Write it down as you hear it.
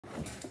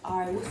All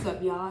right, what's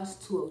up, y'all? It's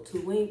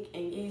 202 Wink,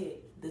 and yeah,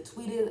 the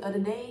tweet of the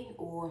day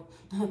or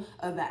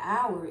of the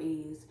hour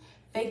is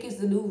fake is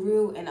the new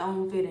real, and I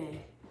don't fit in.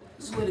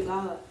 Swear to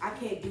God, I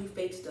can't do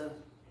fake stuff.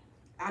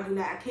 I do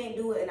not. I can't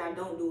do it, and I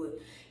don't do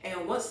it.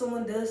 And once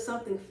someone does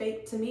something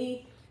fake to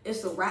me,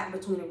 it's a wrap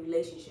between a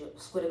relationship.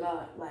 Swear to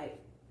God, like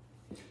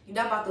you're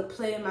not about to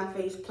play in my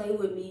face, play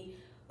with me,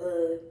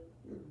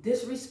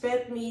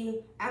 disrespect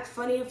me, act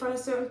funny in front of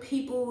certain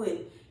people, and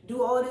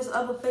do all this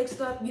other fake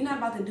stuff. You're not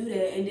about to do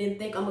that and then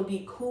think I'm gonna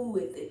be cool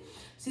with it.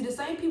 See, the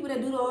same people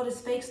that do all this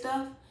fake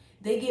stuff,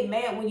 they get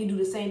mad when you do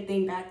the same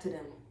thing back to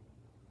them.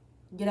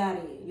 Get out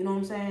of here. You know what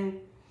I'm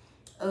saying?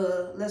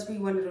 Let's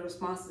read one of the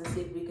responses and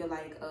see if we could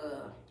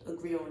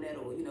agree on that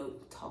or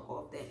talk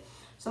off that.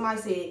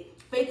 Somebody said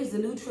fake is the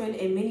new trend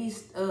and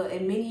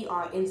many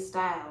are in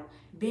style.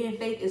 Being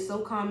fake is so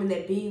common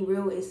that being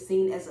real is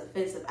seen as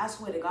offensive. I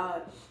swear to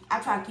God, I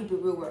try to keep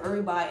it real with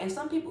everybody, and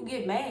some people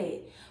get mad.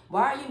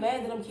 Why are you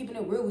mad that I'm keeping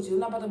it real with you? I'm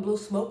not about to blow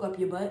smoke up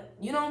your butt.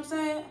 You know what I'm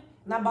saying?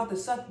 I'm not about to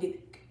suck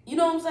dick. You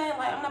know what I'm saying?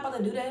 Like, I'm not about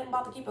to do that. I'm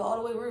about to keep it all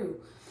the way real.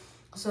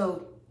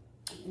 So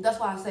that's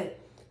why I say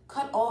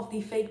cut off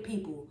the fake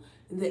people,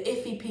 the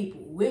iffy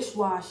people,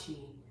 wish-washy,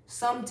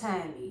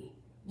 sometimey.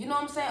 You know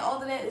what I'm saying?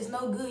 All of that is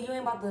no good. You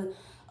ain't about to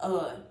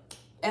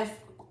F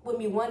with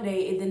me one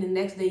day and then the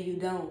next day you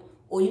don't.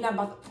 Or you're not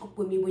about to fuck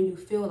with me when you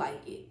feel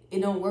like it.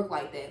 It don't work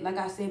like that. Like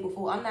I said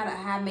before, I'm not a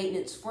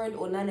high-maintenance friend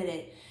or none of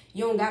that.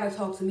 You don't got to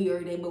talk to me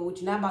every day, but what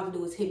you're not about to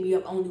do is hit me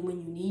up only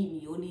when you need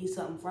me or need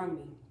something from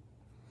me.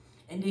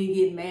 And then you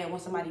get mad when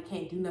somebody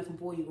can't do nothing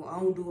for you. I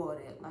don't do all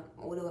that. Like,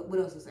 what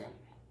else is there?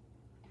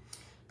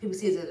 People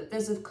say it's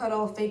offensive. Cut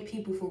off fake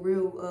people for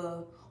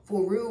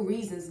real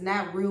reasons,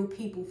 not real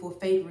people for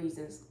fake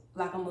reasons.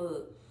 Like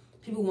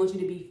people want you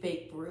to be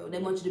fake for real. They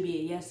want you to be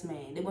a yes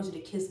man. They want you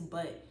to kiss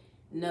butt.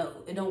 No,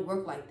 it don't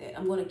work like that.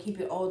 I'm going to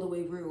keep it all the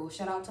way real.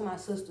 Shout out to my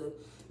sister.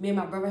 Me and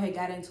my brother had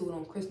got into it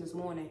on Christmas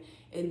morning.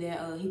 And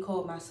then he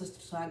called my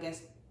sister, so I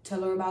guess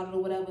tell her about it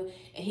or whatever.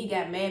 And he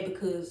got mad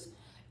because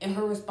in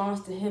her response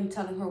to him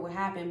telling her what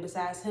happened,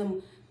 besides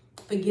him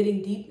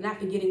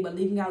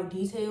leaving out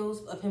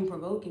details of him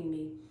provoking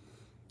me,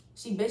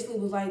 she basically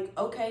was like,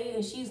 okay,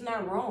 and she's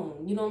not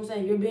wrong. You know what I'm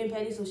saying? You're being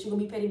petty, so she's going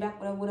to be petty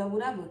back, whatever.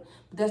 But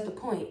that's the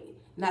point.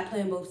 Not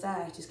playing both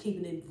sides, just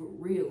keeping it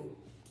real.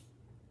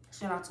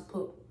 Shout out to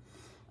Poop.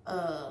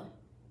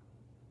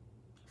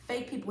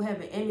 Fake people have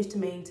an image to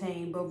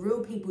maintain, but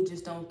real people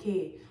just don't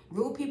care.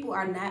 Real people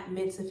are not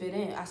meant to fit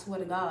in. I swear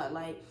to God.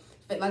 Like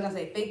I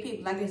say, fake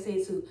people, like I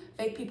said too,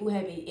 fake people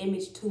have an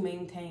image to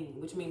maintain,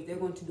 which means they're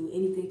going to do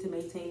anything to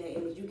maintain that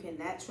image. You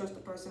cannot trust a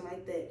person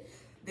like that.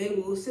 They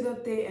will sit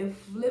up there and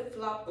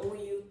flip-flop on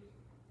you,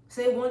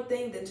 say one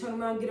thing, then turn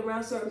around, get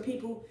around certain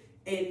people,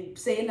 and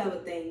say another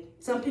thing.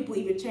 Some people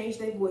even change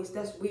their voice.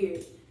 That's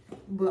weird.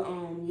 But,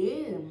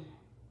 yeah.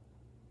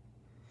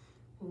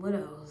 What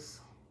else?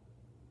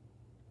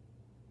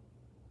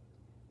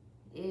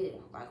 Yeah,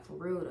 like for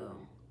real though.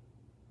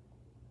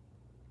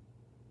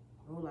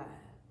 No lie.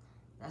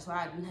 That's why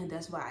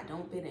I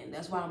don't fit in.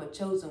 That's why I'm a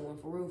chosen one,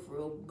 for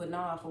real. But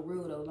nah, for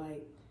real though,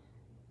 like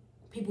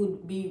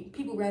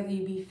people rather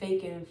you be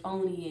fake and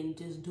phony and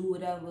just do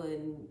whatever,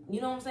 and you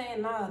know what I'm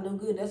saying? Nah, no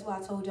good. That's why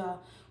I told y'all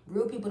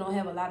real people don't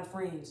have a lot of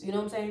friends. You know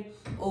what I'm saying?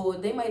 Or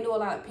they might know a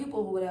lot of people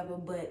or whatever,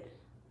 but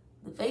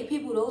the fake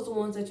people, those are the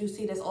ones that you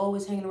see that's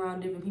always hanging around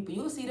different people.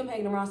 You'll see them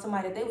hanging around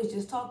somebody that they was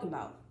just talking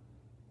about.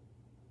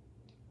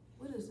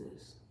 What is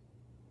this?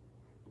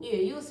 Yeah,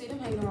 you'll see them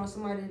hanging around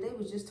somebody that they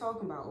was just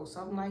talking about or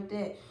something like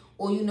that.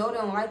 Or you know they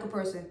don't like a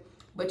person,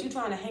 but you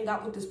trying to hang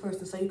out with this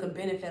person so you can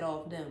benefit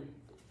off them.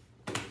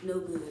 No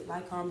good.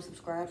 Like, comment,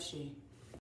 subscribe, share.